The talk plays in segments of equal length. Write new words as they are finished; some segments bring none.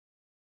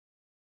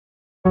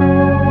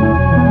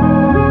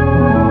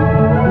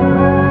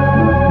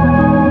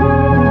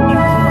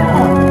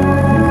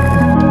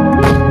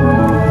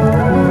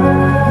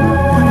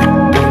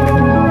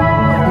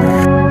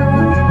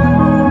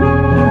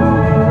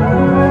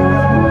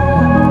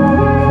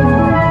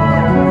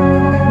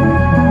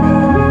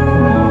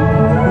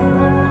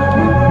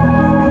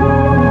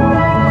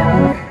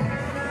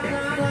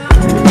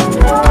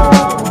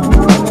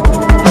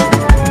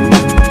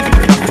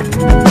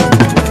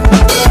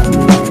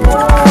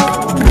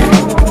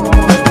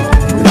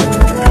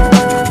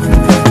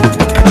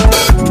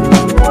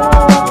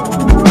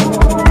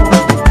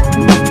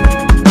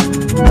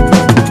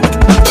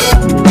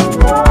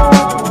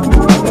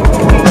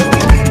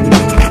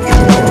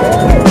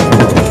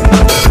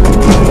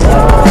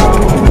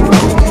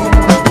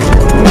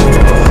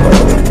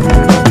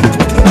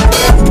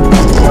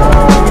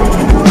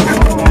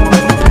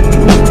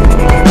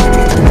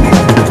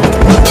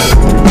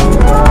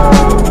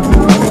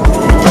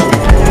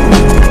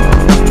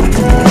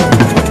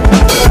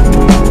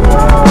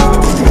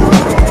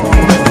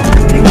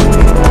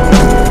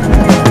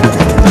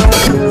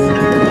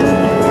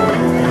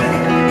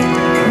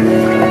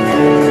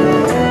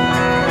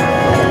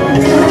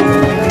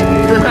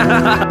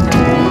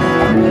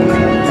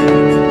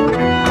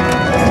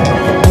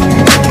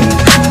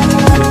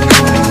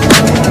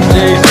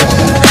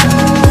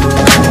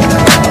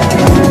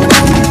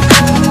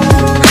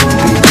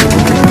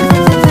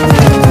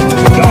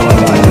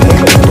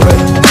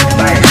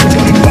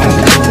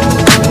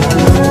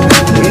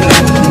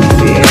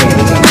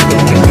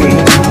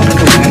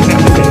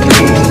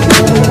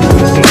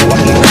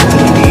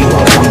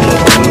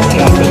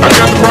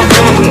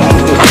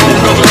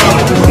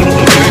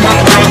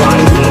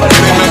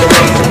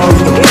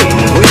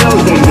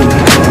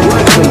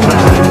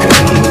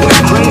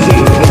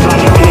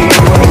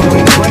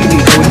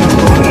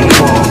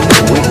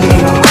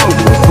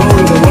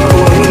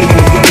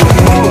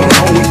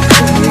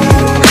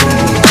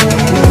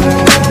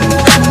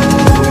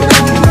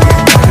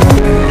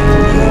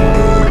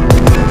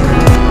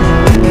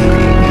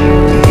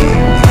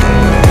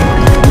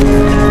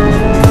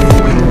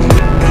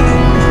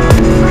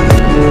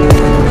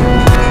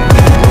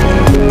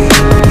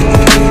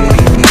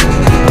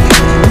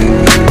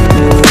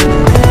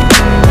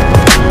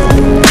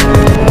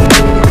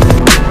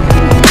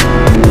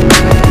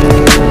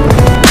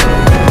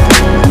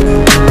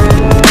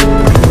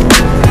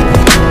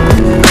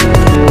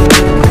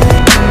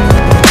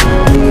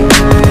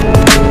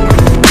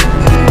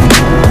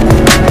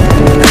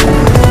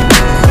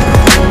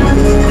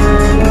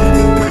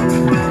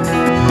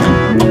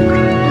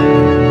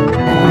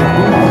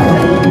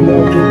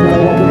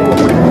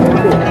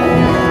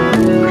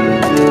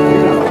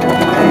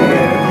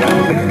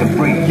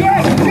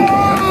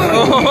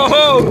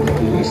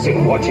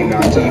watching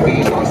our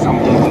TV or some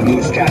local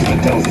newscaster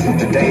tells us that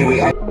today we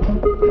are...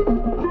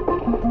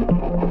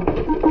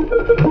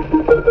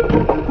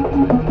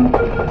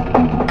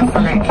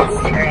 On their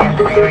Instagram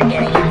that they were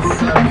getting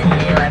something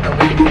new, I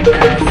believe,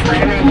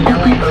 Spider-Man No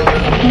Way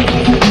Home.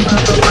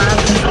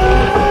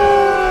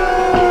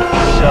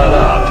 Shut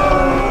up.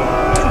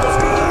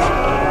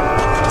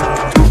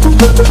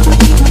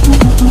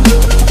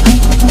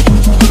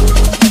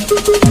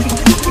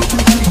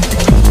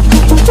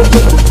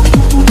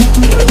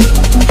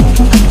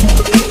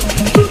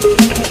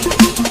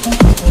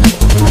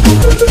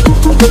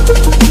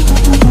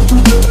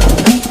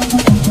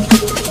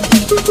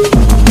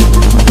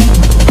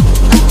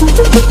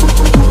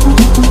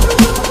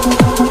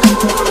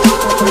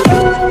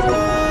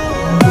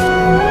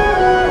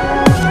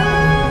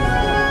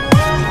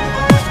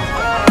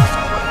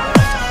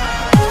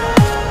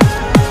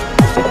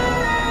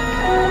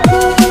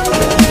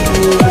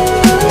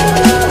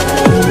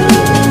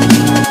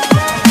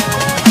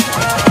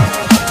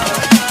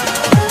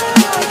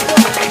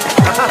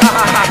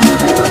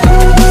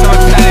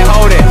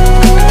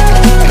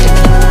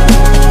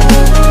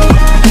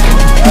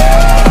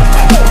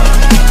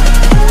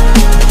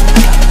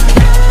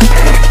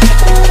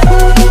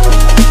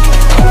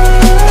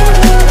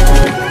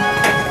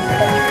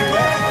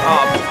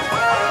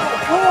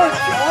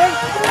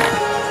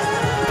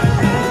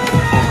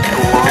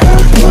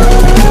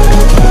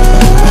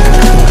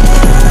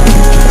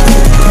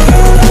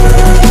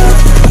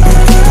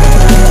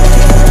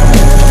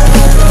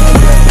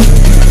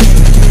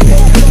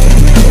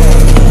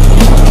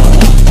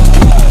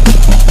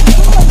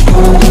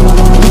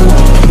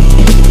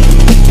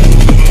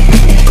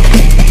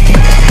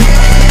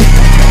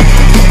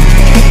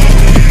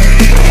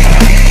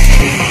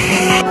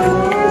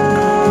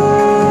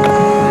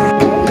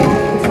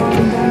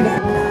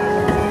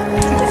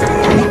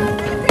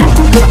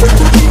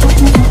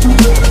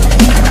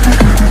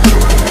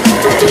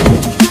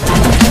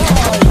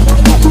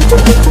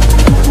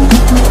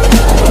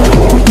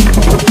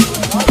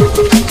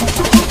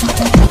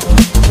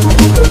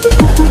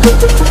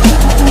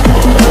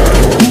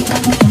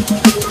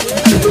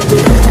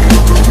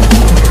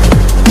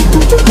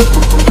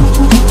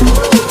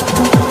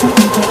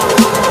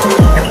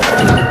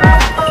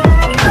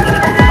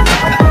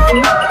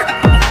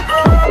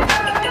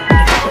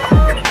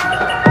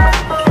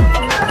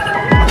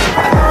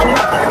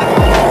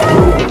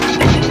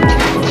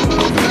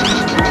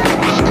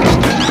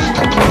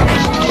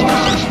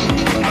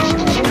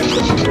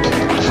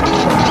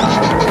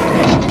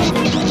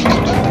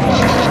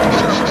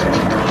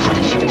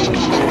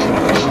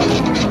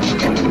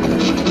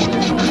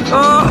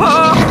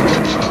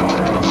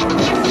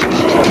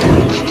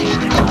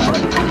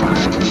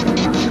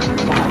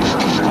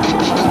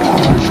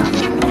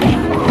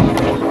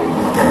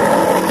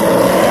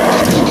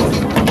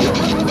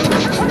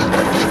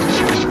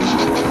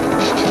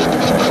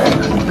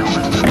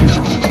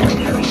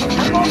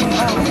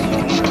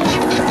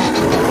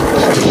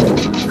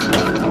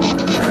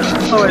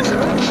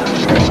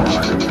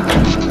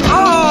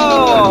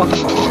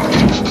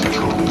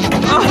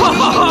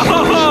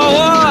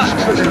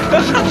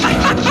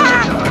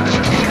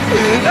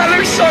 That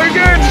looks so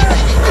good!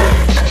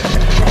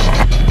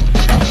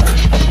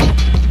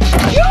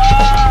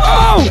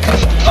 Oh!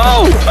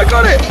 Oh! I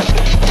got it!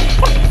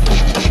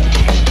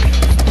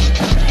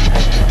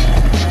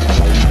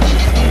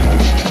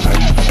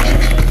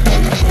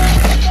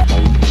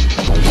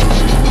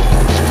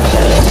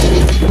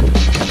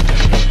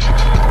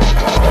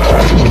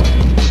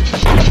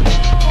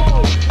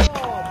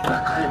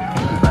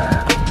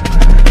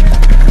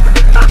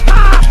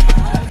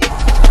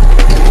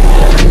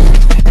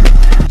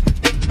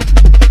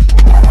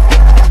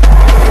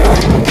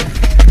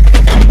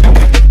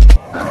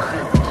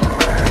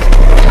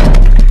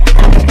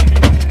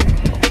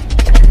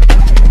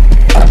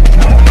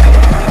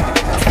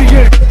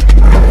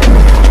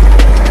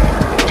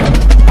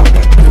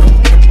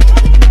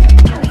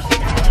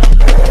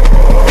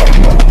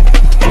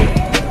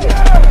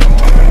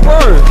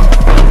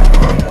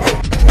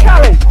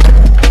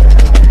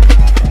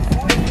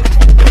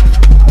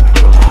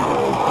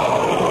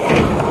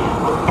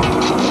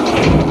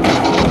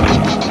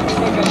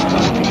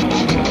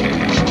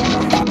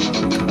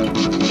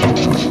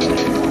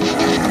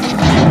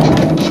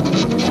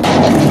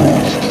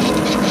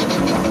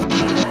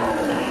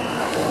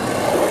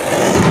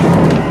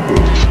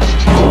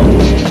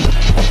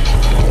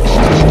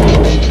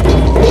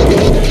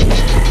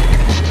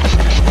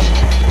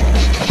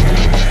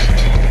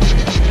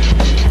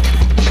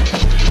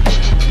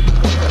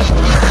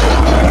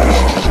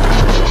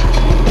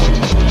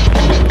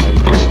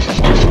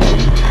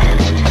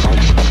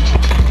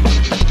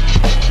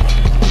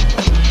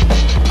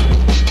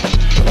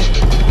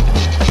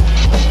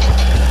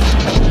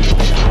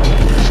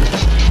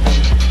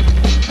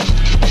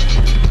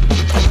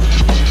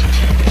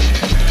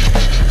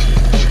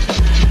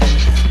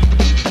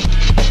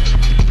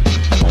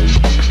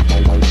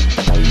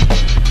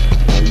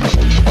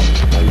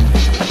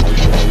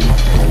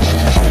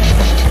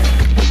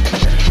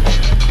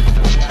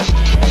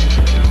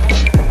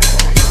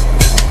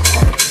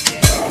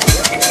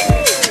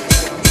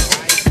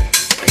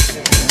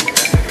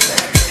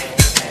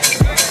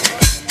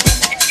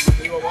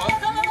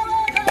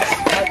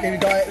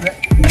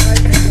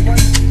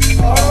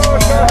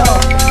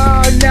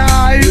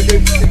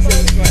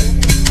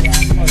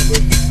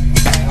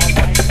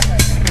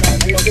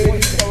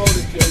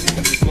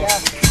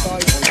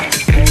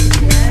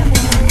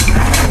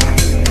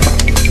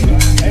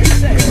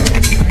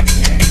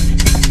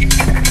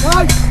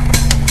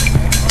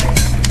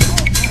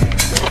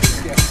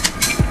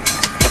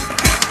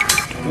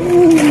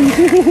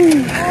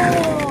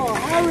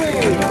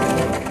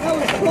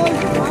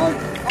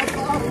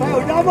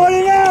 Come on,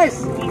 Ines!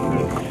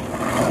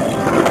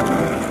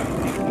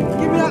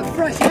 Give me that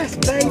fresh ass,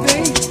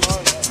 baby!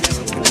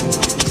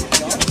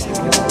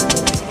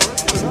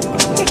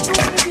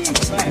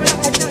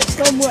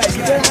 Somewhere,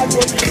 you better have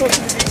what you're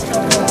talking to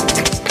somewhere.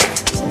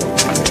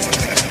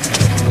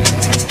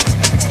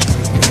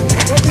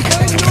 What we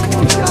doing?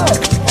 Normal show!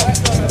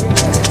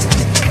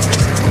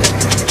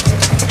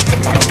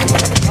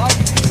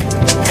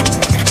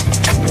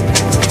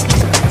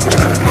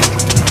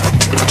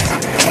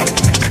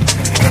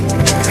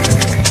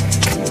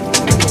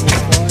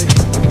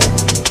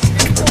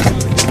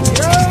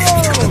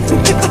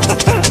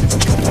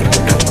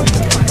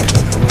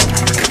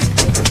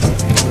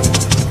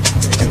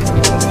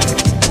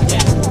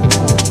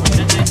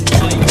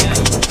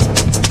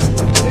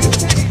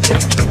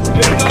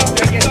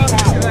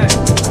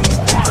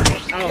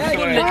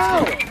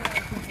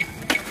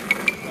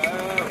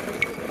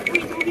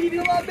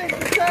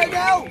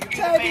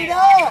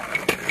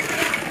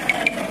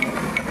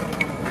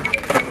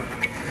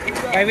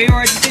 Wait, we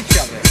already did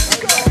shove it.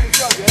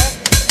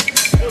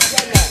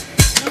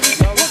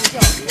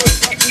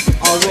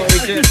 Oh, what we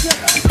did?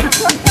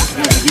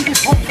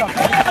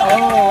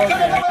 Oh,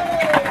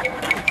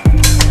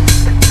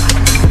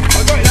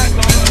 okay.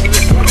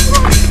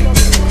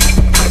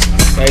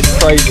 It's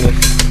craziness.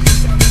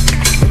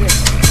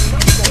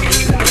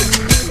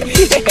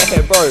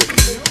 Yeah, bro.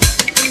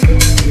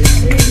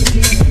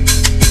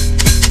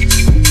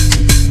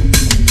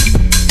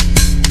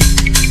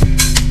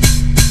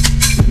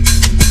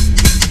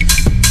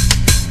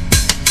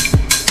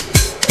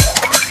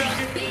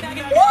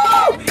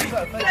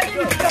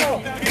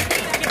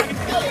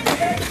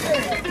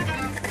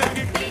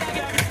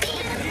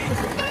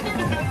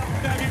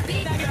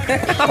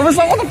 I was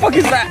like, what the fuck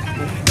is that?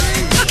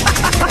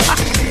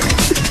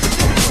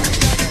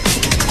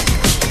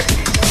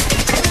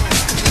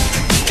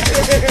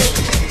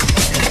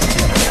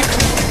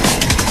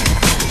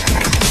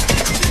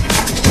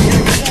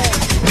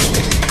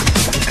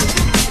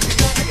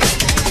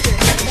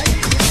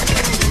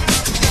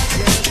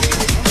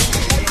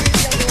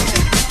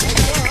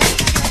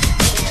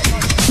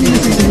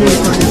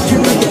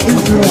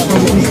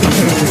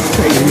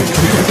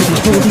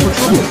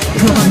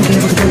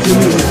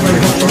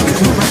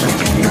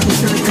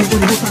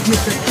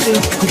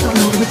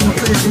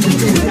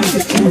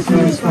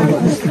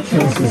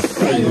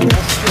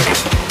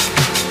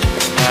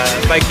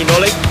 Fakey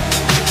nollie.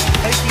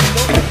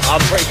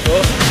 I'm pretty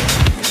sure.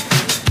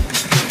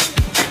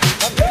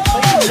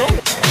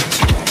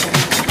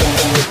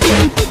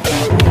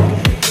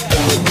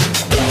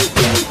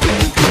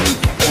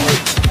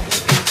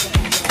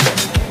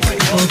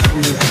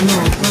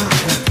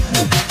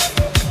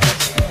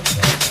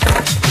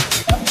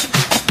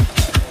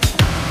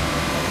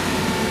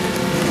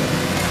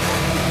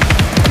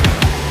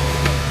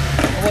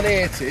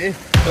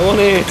 I want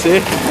to eat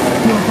it.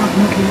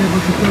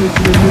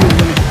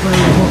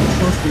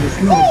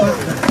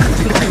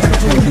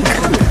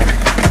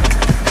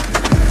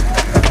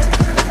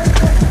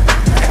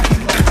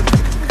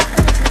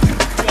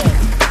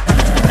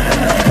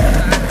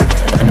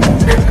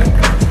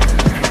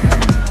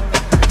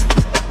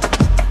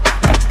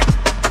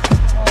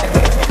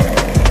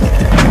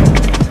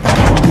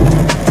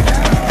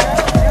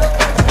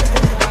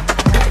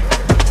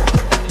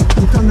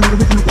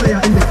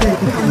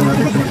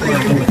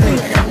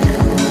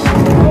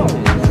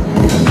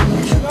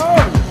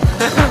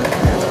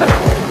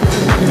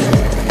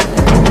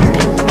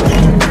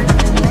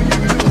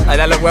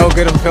 That looked well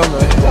good on film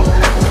though.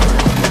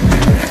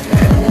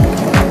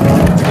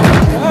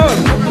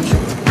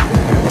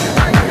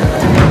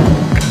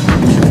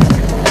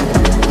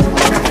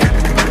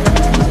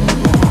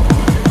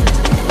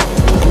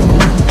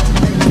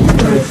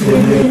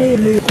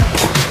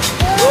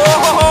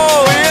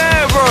 Oh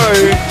yeah,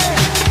 bro!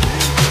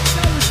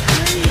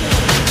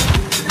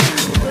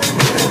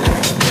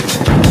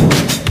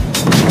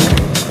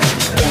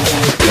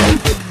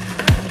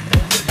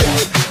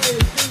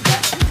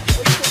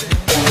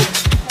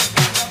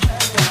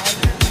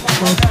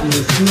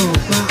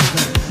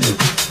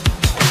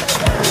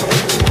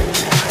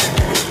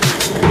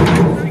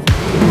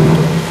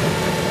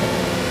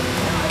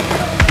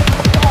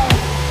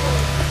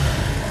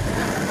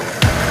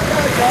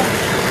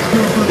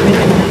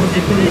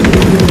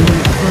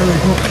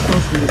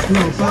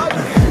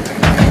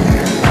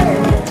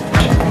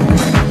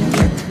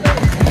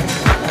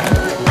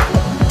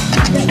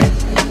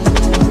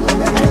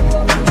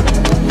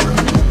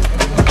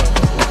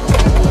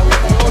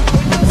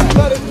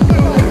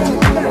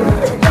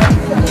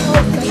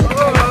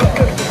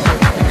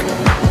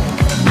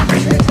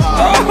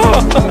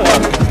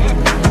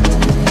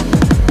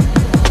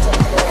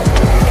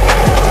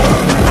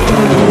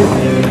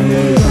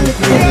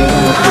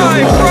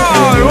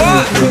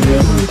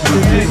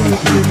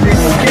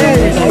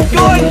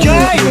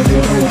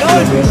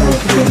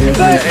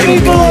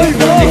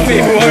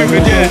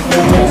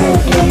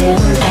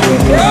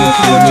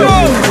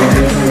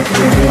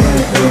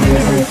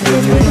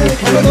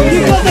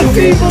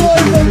 people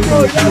over,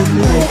 bro.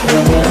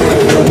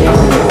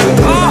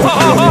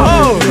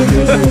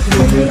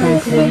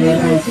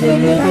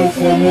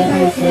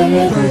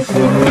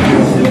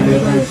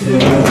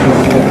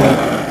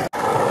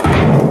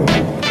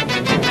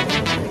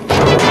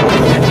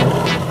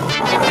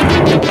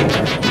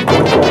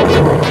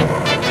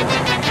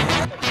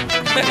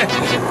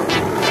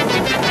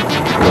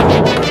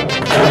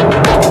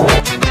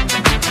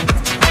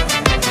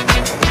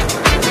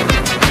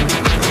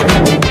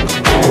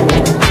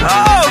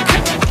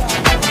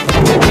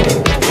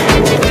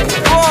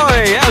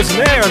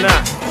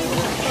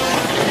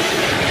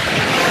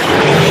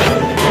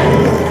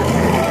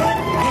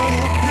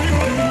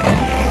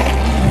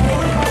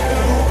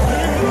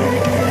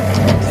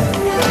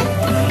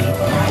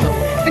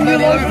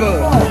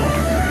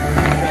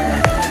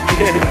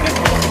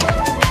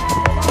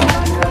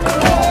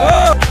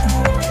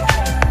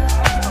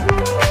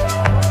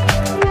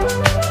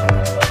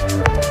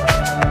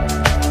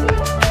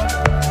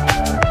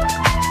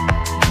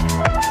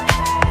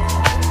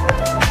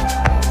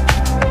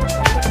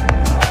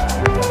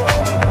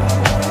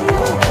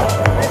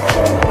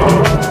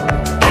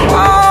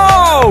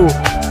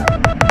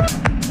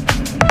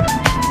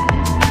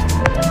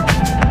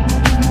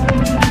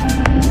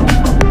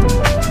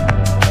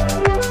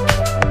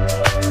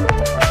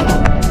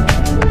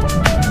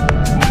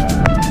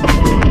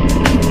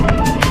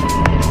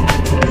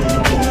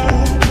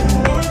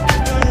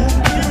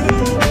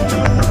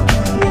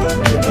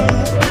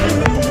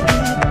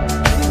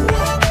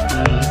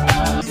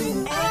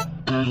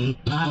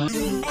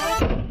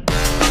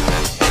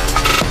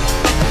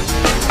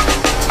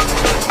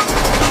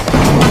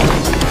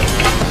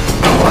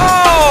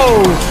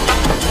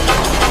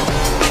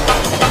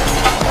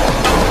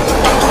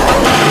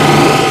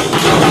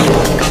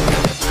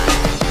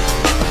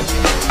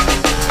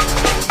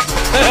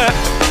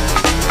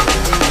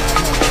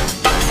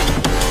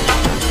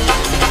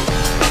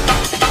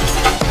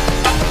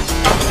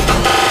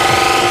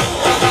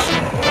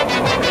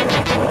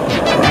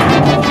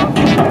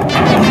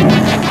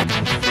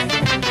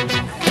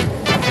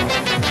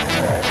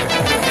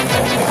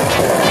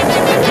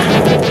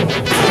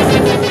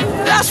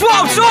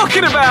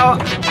 Talking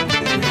about.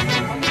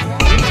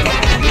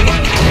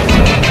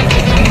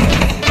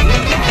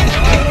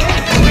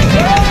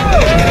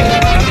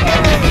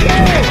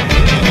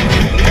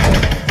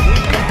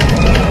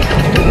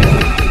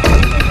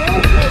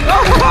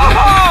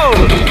 Oh!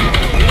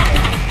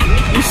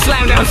 You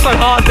slammed down so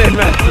hard then,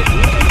 man.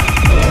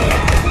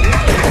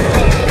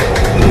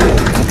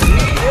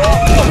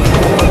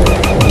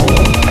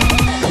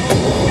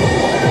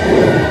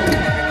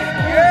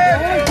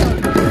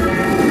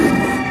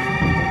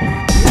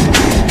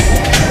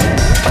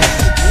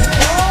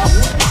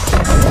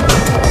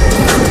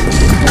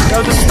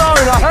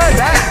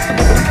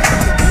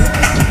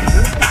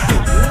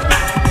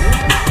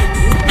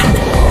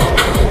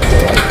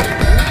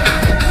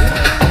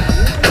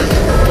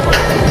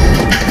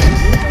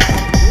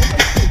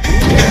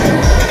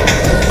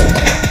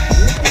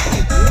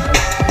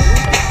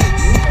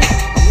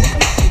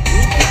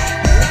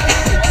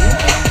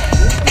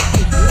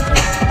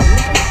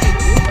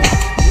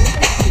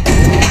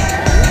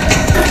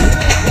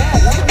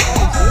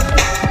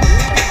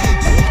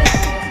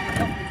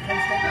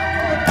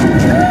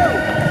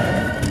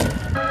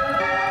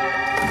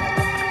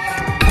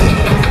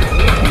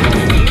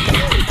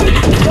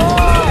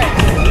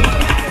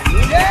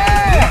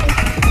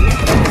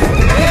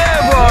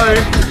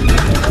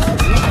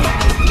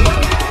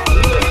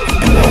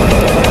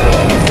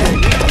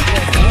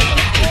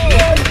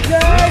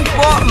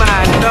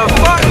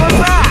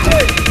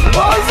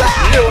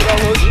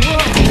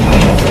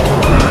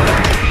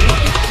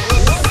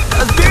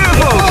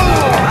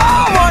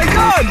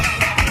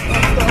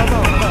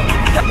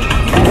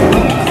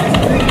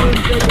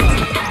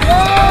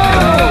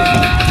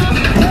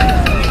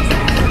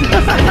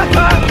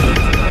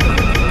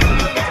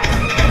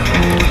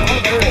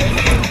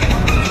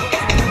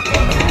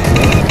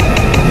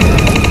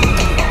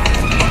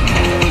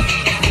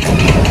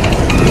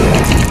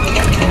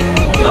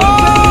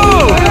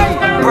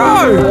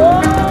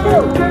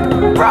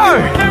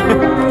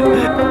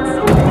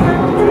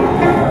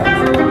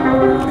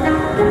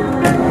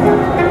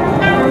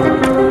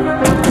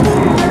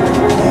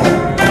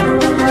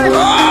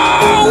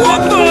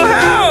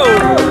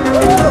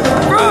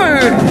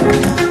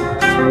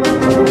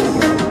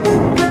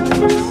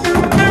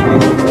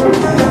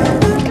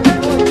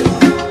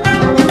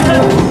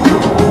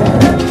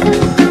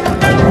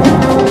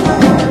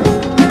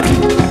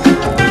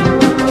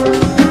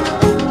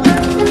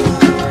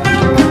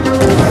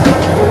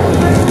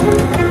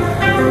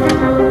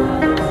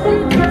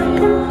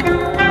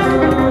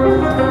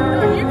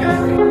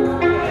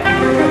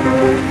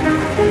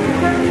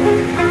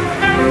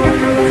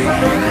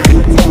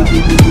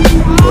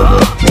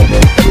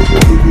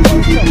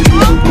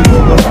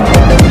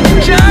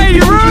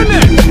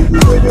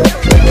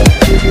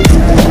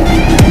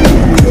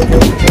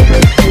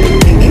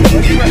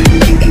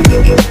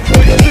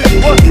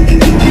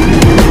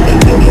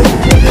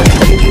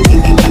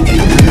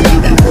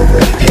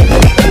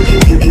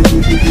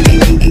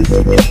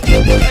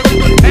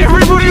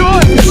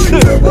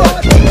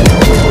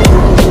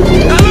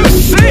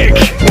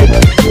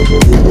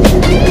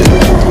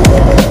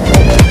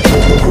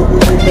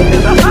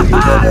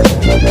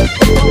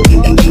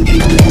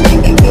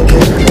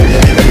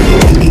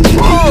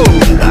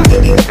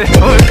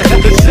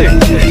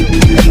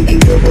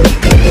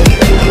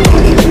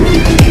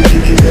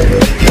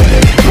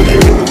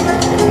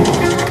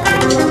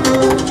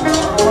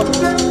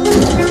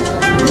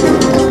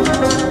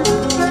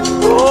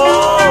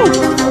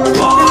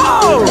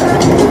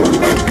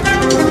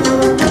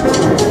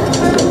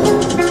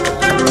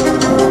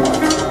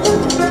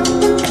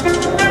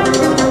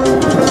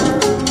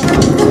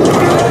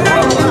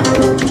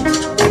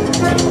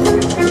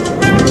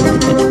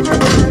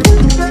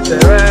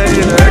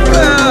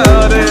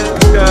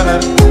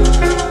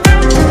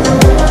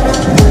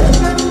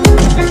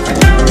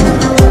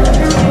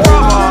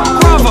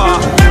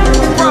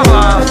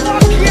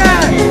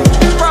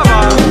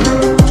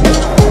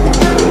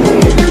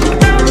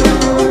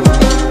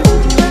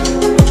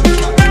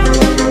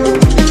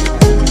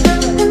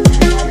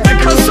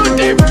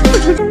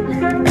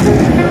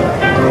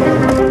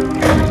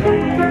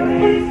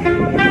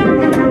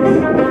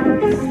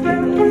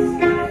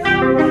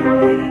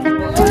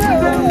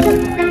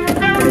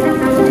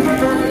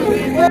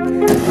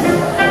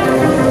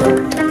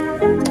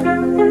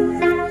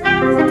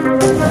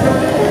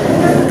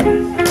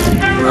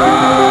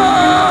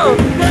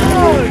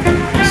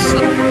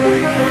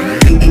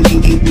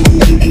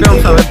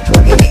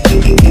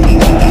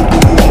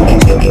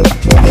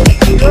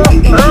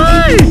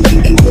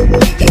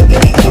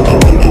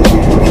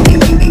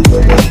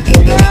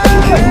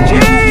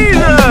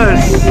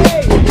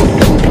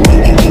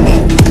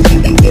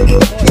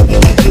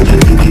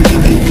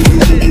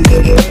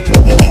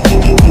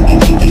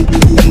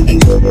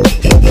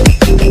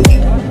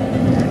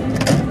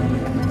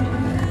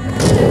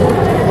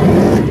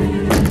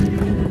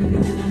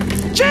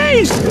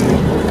 Jeez!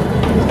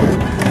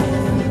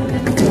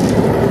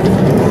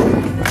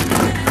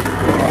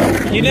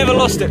 You never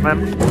lost it,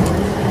 man.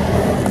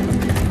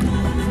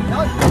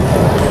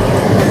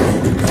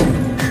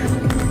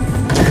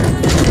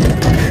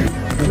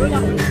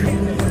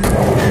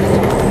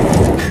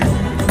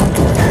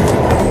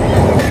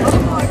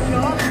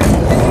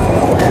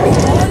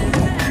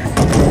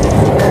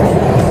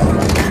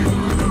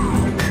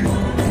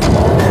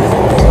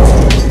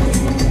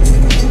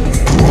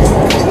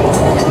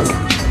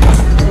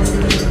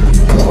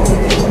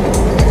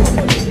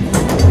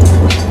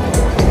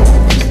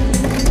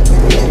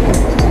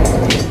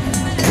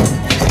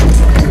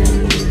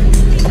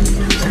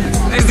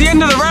 It's the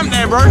end of the ramp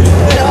there, bro.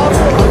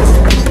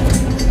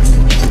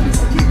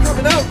 Keep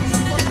coming out.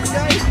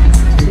 Okay.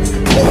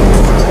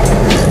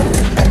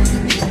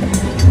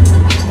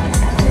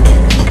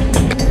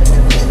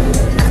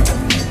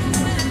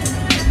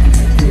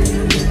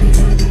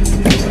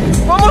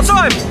 One more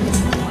time.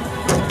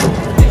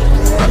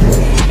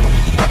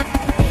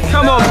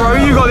 Come on, bro.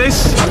 You got this.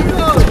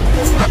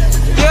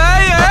 Yeah,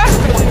 yeah.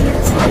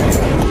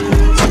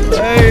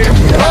 Hey.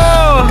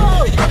 Oh.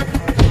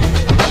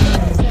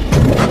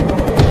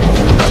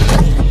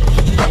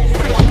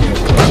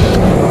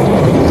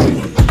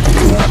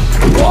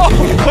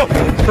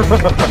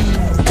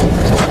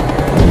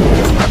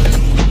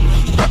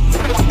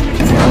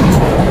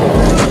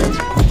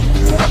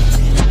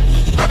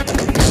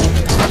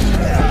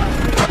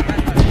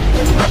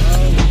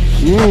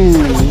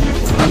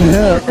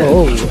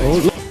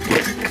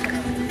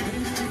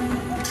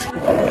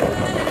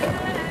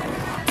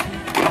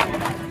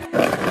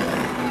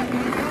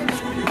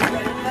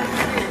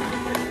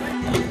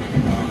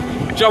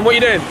 John, what are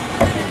you doing?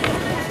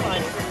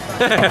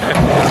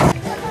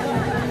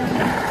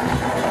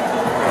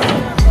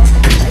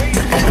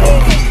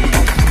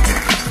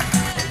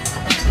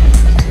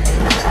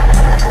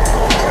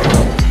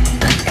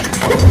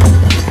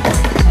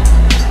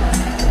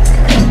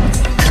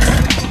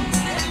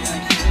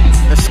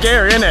 It's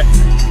scary, isn't it?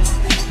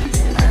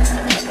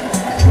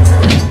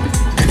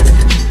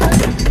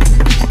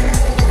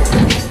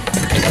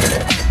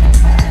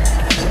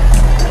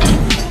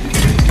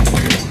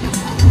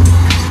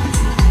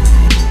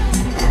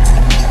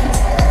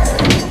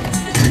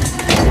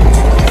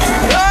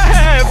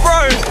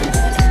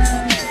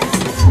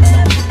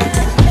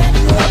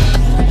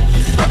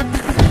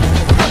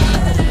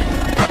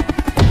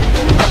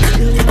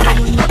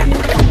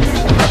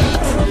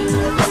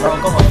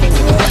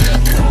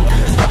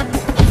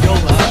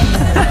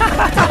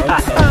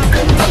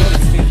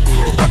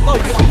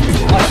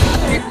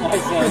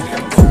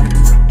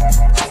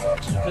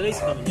 Police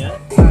coming, yeah?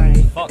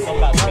 Fuck, come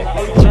back.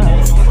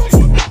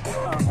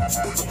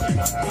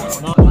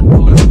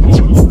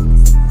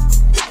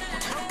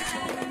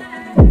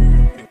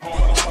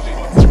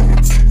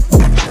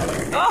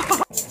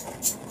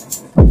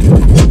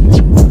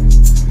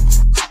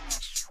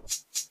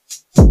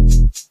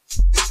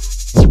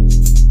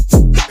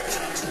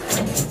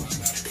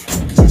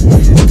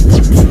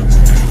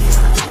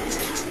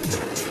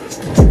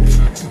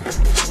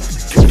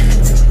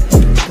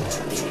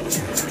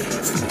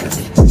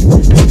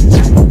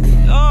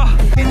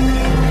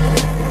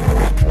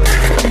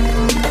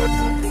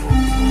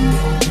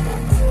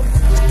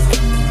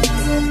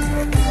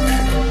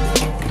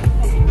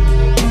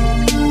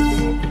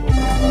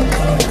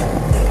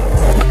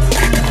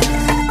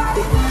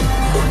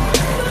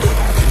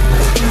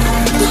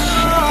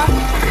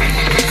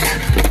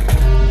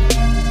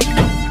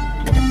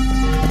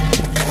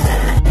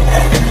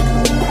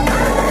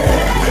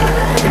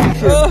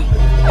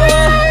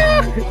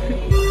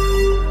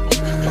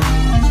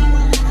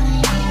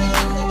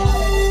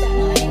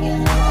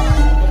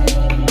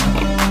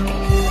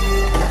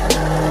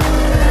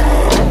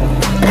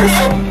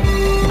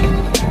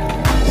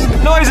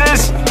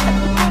 Noises!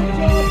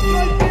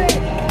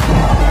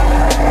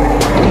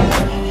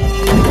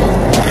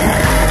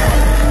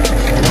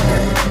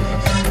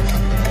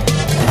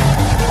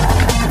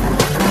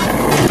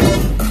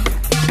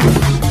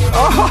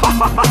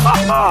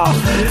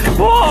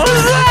 What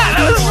was that?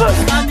 I'm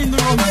standing the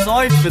wrong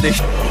side for this.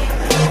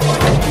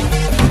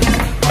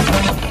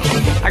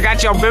 I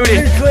got your booty.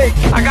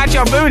 I got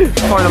your booty.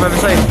 Point I've ever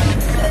seen.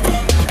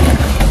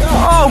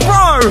 Oh,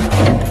 bro!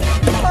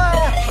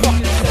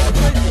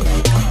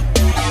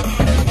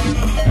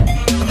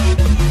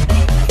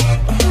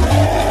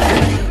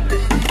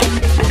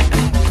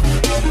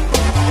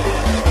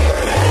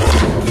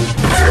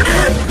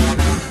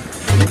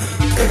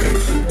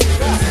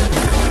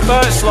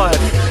 First slide.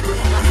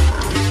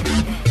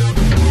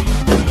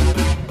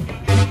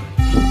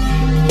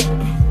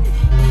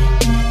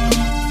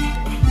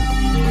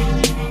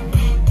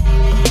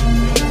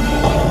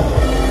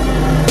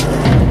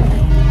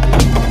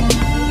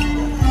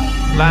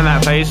 Land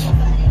that face.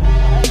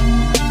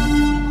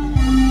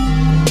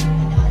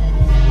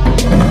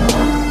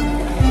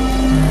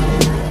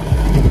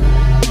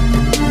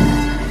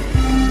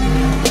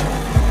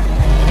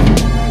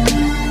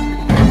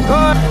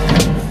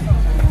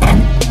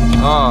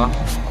 Oh.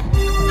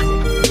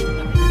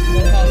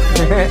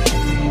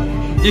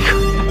 You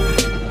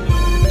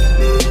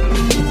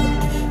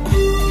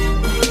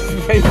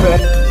paper.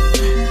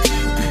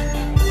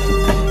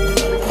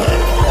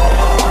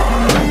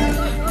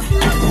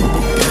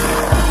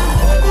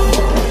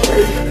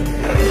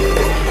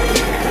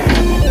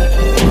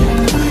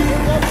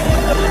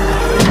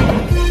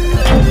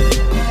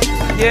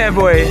 Yeah,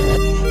 boy.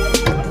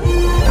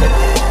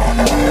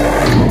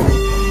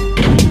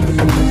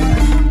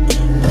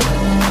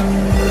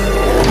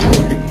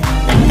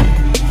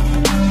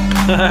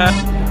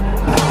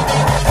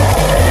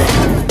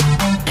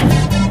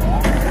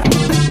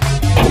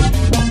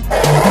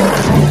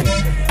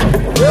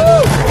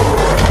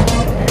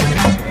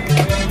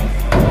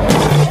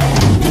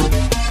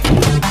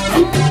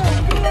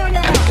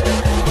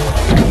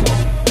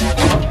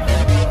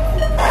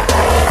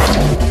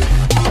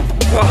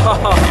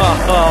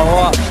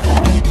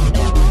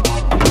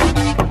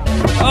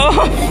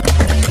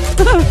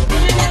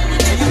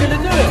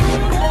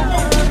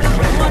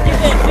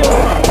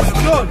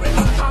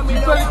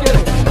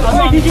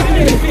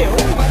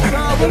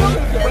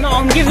 No,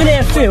 I'm giving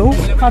it a feel.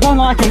 I don't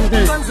like him to do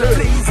it.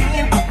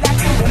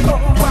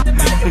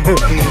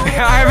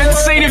 I haven't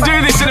seen him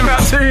do this in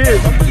about 2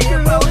 years.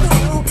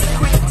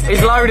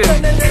 He's loaded.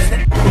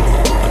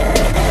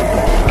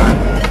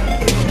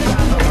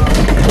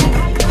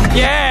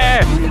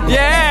 Yeah!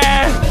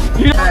 Yeah!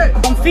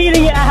 I'm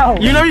feeling it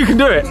out. You know you can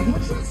do it.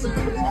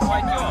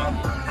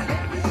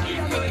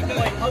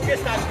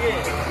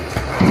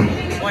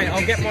 Wait,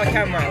 I'll get my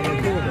camera out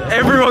and record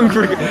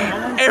it.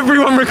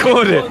 Everyone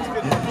record it.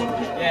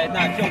 Yeah, no,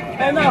 John.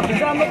 Oh, no,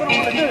 because I'm not going to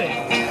want to do it.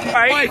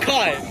 Right? Wait,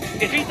 Kai,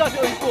 if he does it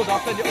on record, I'll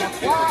send it on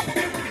Twitter.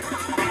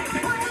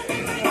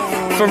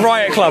 For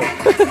Riot Club.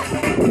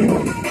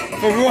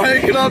 For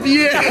Riot Club,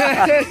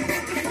 yeah!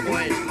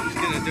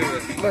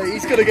 Wait,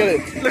 he's gonna get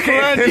it. Look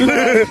at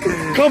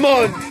him. Come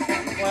on!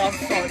 Wait, I'm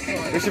so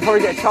sorry. We should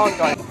probably get a chant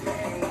going.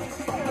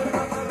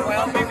 Wait,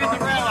 I'm moving the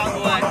rail out of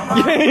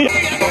the way.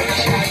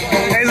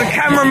 There's a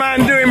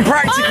cameraman doing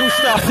practical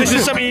stuff. This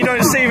is something you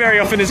don't see very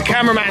often. There's a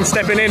cameraman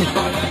stepping in.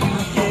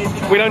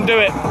 We don't do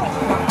it.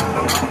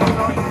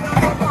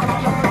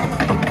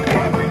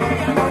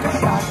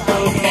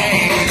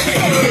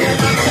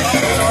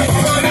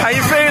 How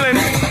you feeling?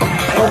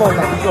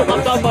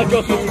 I've done my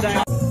job for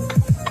today.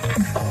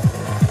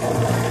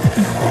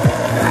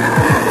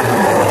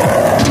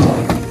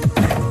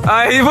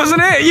 It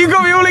wasn't it. You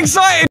got me all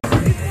excited.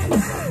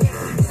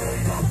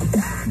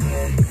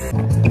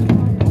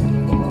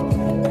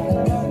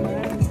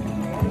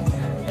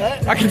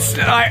 I can.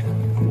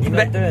 You're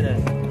not doing it.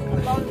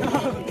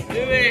 Do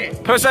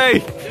it. Pussy.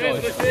 Do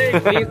it, pussy.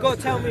 Well, you've got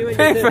to tell me when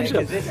Peer you're doing pressure. it.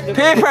 'Cause this is the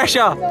Peer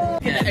pressure.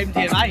 Get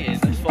MDMA in.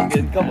 Let's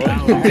fucking come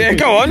on. Yeah,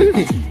 go on.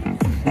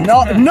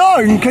 Not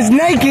known, because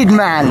naked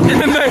man!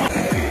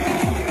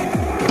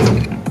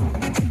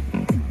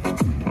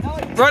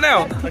 Right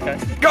now. Okay.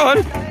 Go on.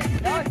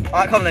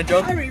 Alright, come on then,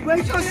 John. Put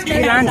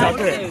your hands up,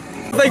 do it.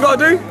 What they got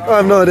to do? I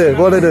have no idea,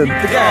 what are they doing? Go.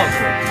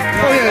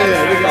 Oh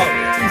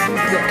yeah.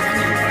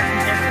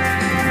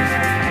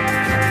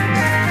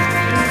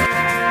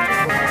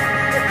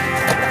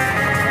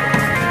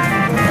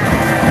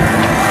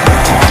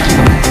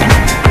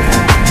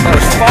 That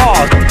was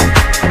fast.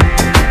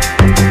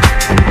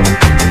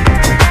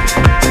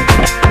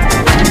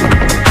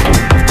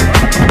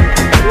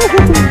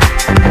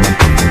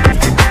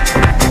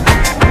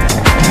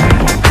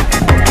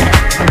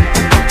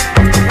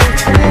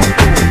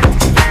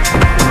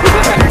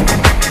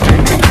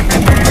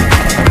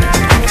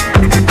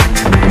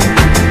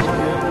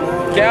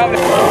 Get out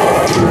there.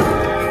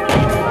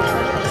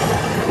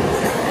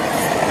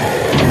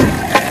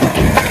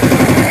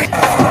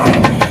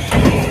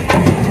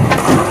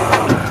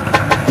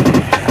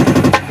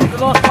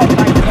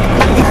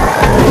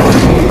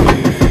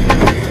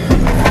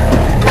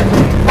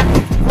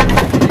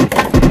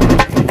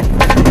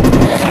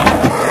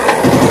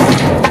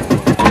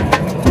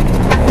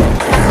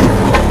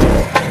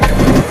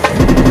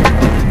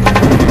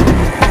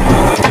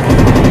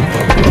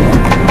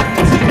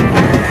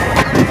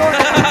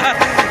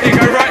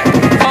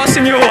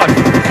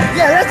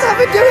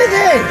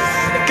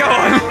 Go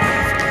on.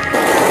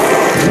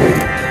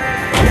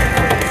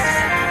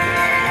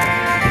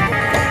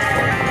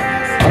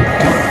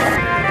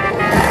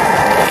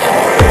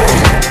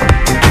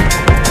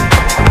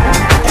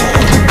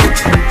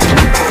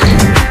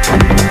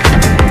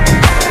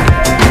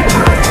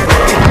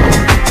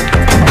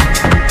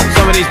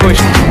 Somebody's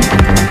pushing.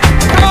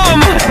 Oh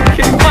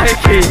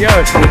Mikey, yo.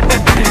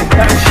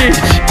 That's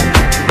huge.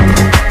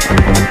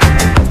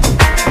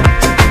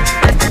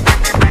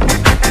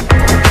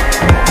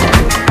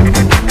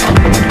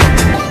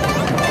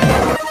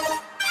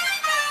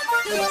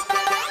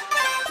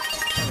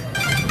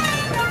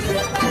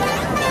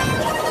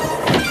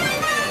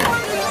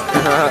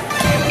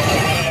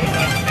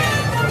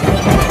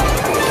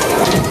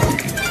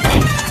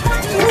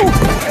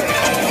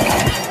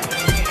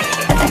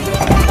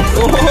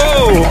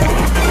 Oh!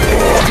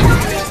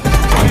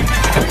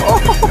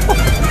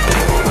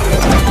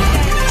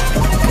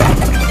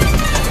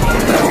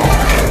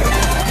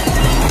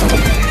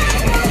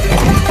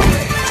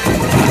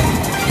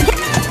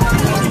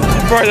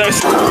 Bro, that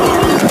was...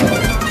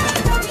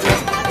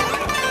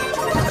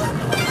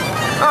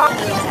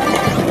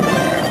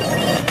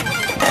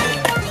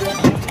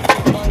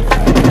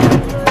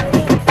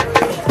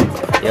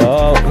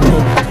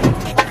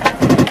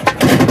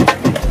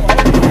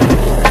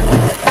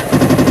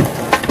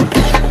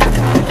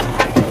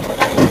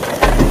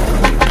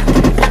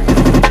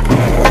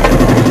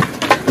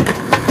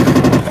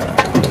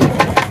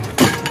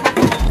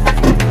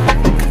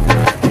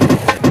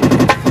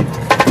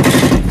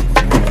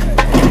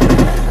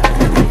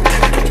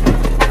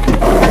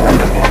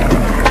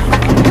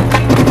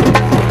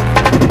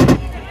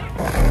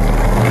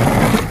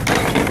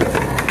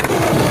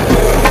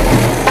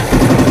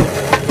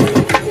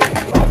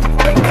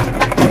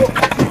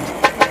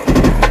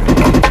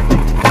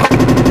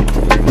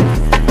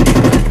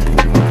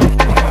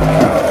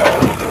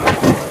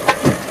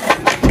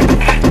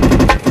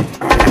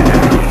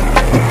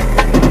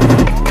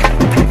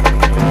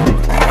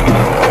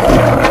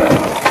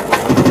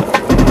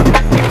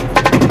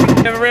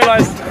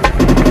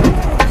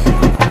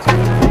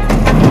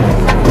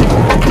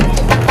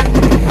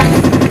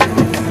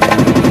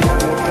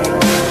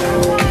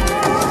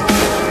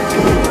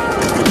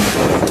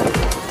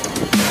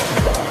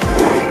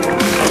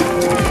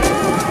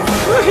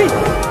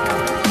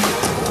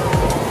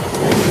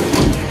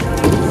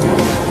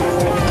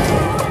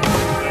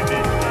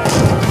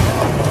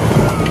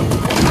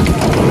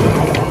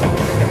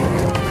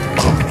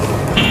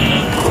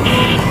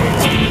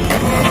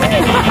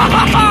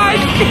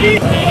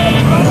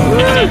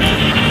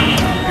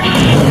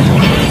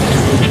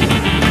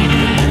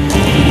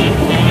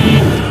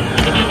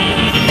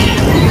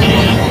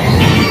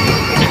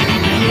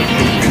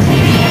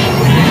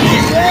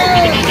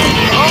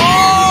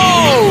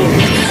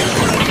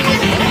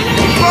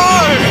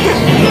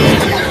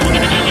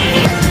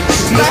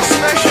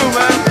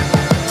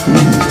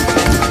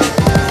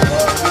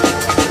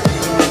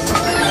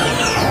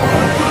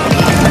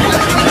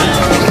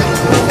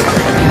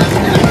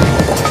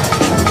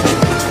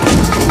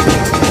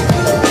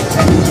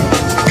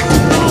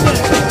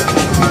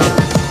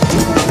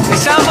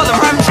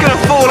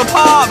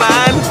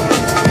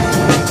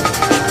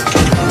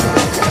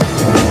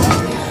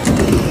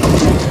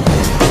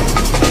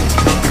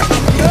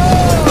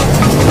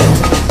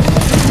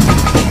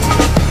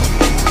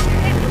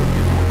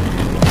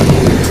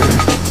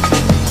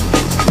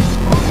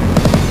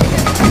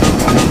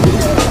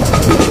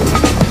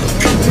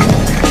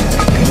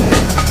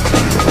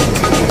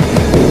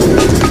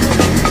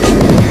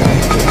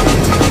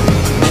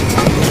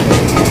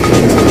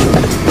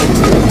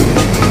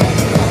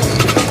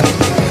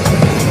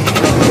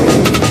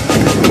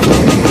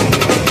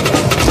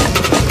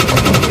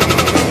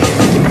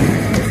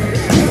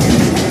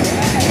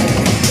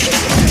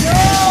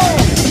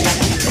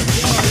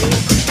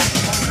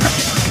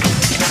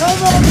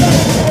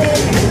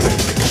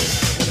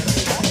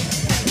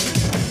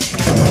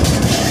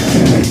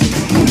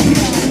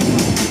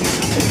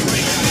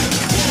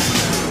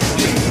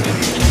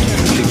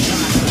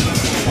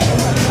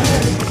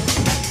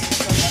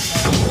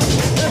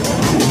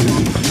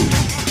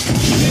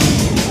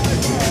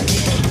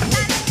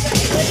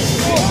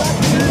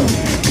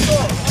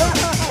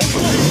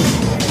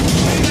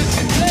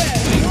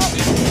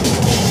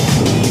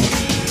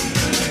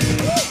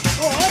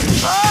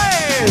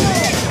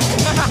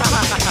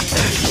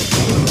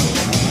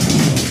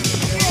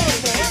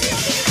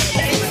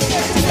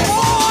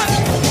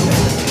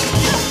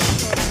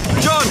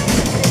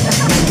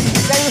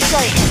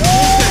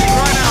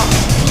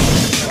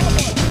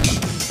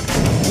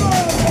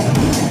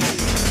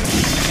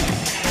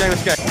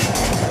 Let's go.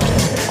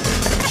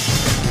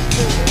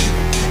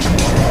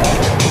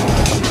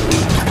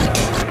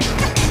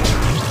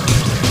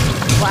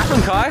 What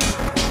happened, Kai?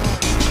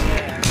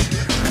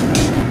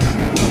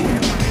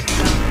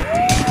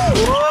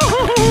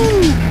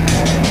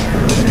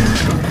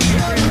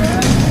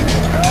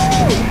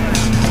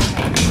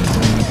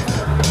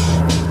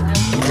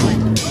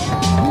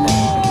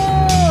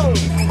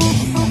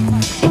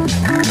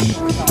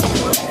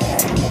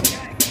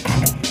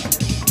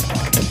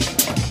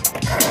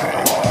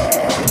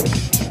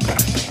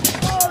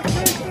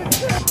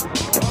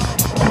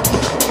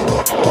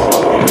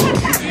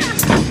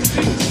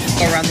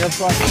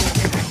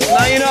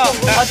 No, you're not.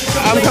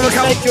 I'm gonna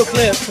take your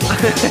clip.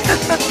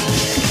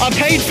 I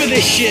paid for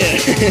this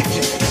shit.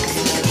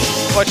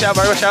 Watch out,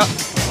 bro. Watch out.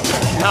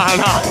 No,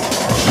 no.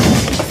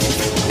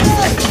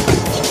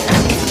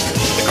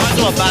 The guys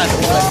are not bad.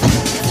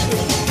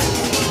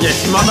 Yes,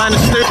 my man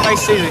is still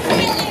face season.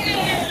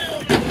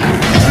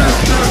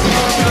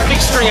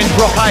 Big string and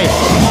drop A.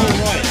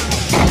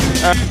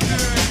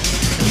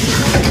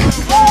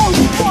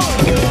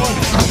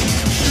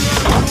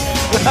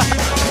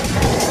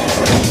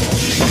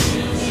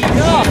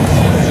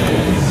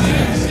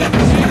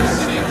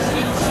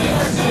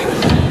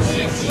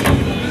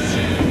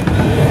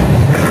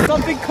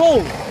 Something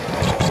cool.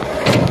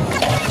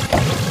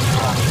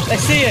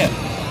 Let's see it.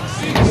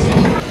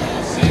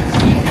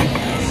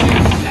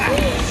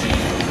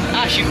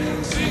 Ash, you.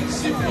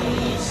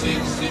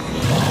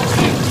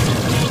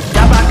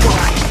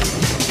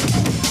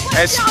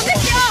 It's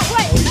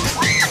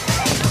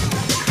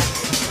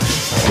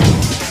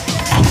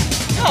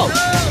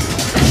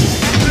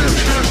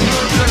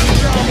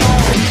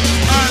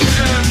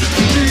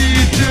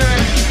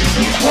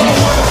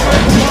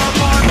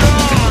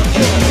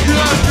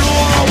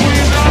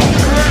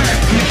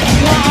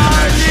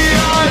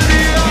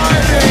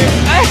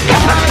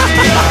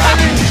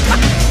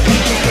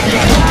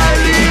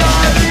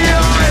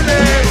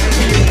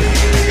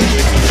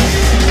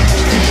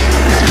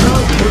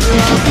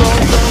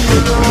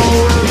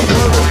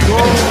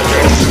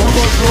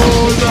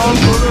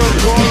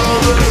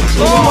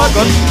oh my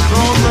god.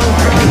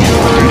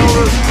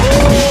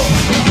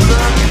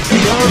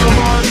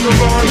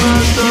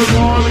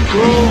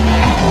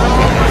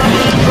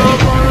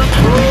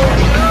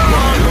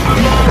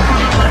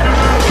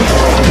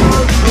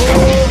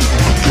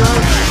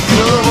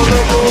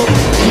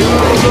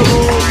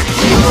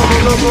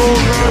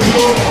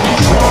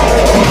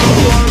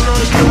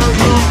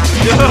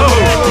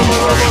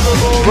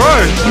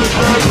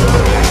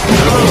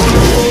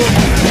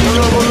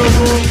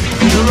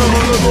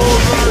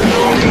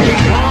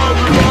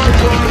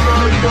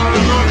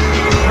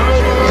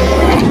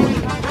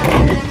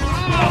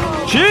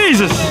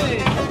 Jesus!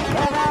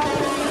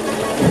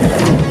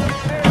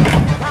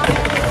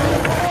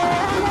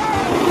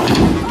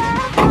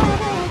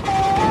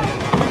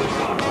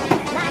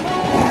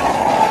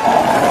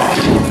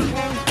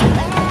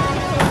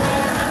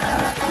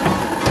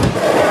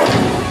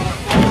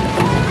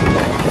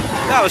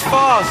 That was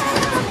fast!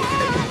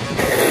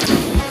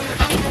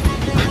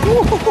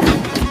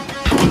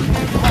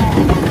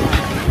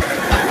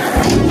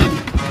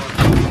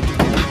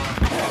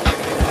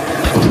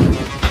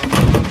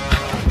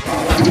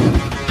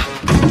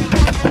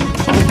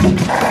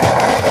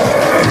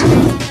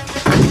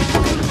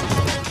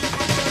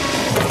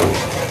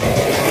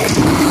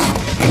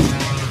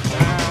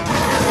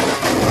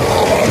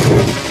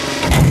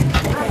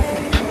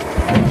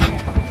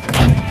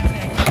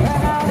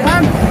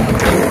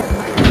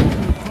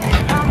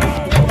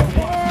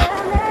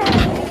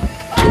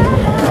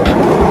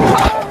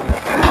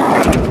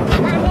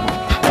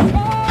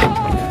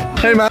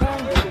 Hey man.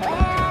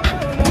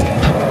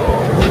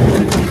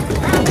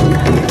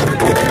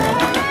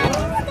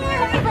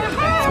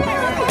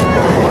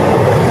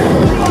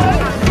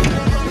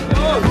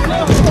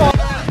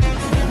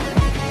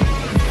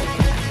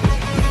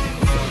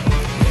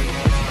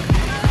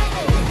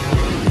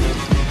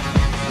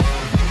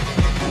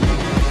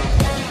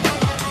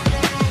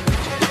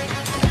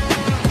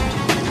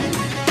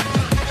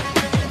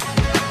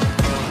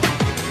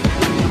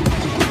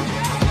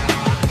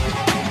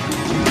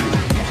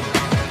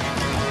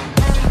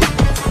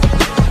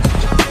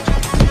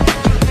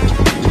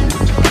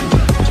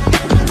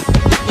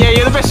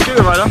 You're the best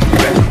scooter rider.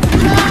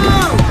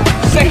 No!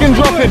 Second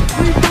dropping.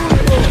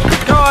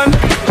 Go on.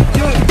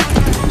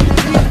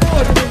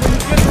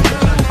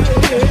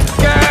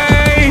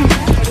 Gay.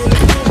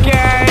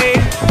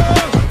 Gay.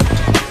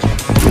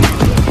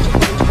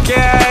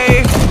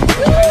 Gay.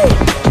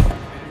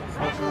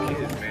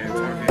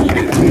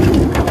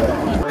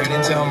 I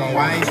didn't tell my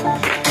wife.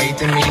 Hate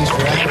the meetings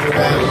forever.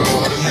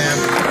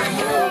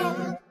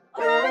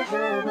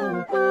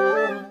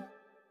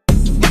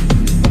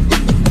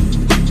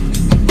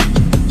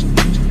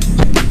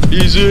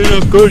 He's in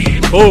a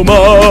kush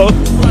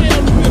coma.